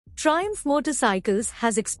Triumph Motorcycles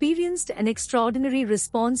has experienced an extraordinary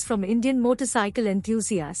response from Indian motorcycle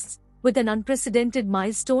enthusiasts, with an unprecedented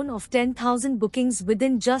milestone of 10,000 bookings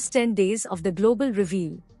within just 10 days of the global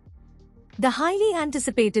reveal. The highly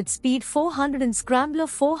anticipated Speed 400 and Scrambler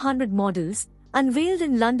 400 models, unveiled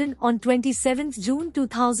in London on 27 June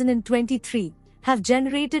 2023, have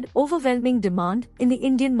generated overwhelming demand in the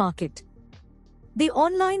Indian market. The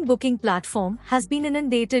online booking platform has been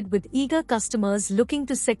inundated with eager customers looking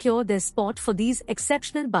to secure their spot for these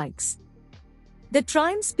exceptional bikes. The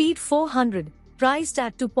Triumph Speed 400, priced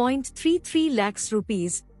at 2.33 lakhs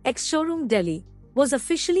rupees, ex-showroom Delhi, was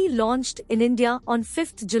officially launched in India on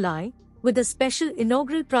 5th July, with a special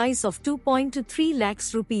inaugural price of 2.23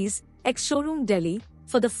 lakhs rupees, ex-showroom Delhi,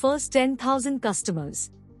 for the first 10,000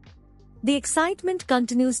 customers. The excitement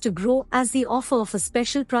continues to grow as the offer of a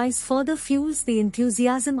special price further fuels the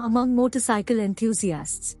enthusiasm among motorcycle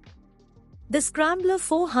enthusiasts. The Scrambler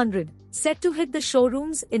 400, set to hit the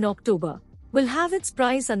showrooms in October, will have its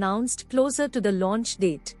price announced closer to the launch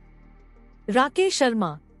date. Rakesh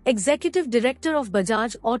Sharma, Executive Director of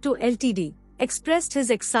Bajaj Auto Ltd, expressed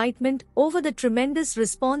his excitement over the tremendous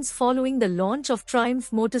response following the launch of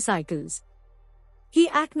Triumph motorcycles. He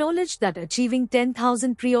acknowledged that achieving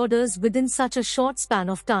 10,000 pre-orders within such a short span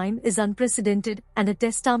of time is unprecedented and a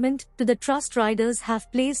testament to the trust riders have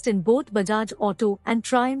placed in both Bajaj Auto and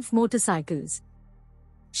Triumph motorcycles.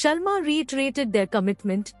 Sharma reiterated their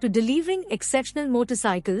commitment to delivering exceptional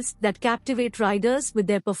motorcycles that captivate riders with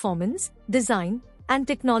their performance, design, and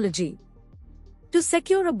technology. To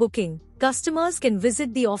secure a booking, customers can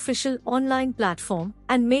visit the official online platform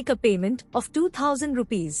and make a payment of 2,000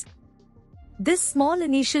 rupees. This small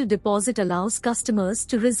initial deposit allows customers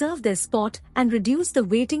to reserve their spot and reduce the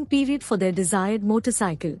waiting period for their desired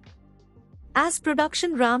motorcycle. As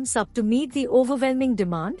production ramps up to meet the overwhelming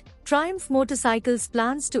demand, Triumph Motorcycles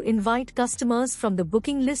plans to invite customers from the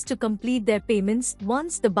booking list to complete their payments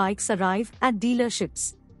once the bikes arrive at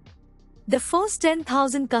dealerships. The first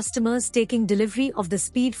 10,000 customers taking delivery of the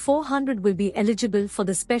Speed 400 will be eligible for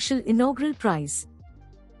the special inaugural prize.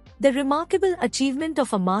 The remarkable achievement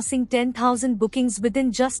of amassing 10,000 bookings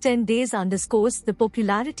within just 10 days underscores the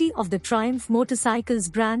popularity of the Triumph Motorcycles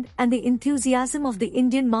brand and the enthusiasm of the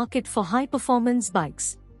Indian market for high-performance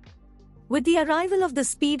bikes. With the arrival of the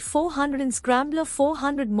Speed 400 and Scrambler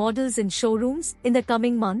 400 models in showrooms in the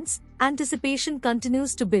coming months, anticipation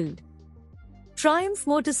continues to build. Triumph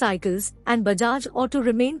Motorcycles and Bajaj Auto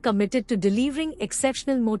remain committed to delivering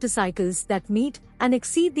exceptional motorcycles that meet and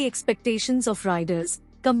exceed the expectations of riders,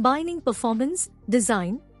 combining performance,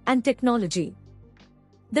 design, and technology.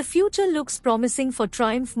 The future looks promising for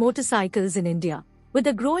Triumph Motorcycles in India, with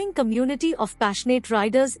a growing community of passionate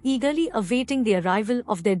riders eagerly awaiting the arrival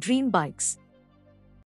of their dream bikes.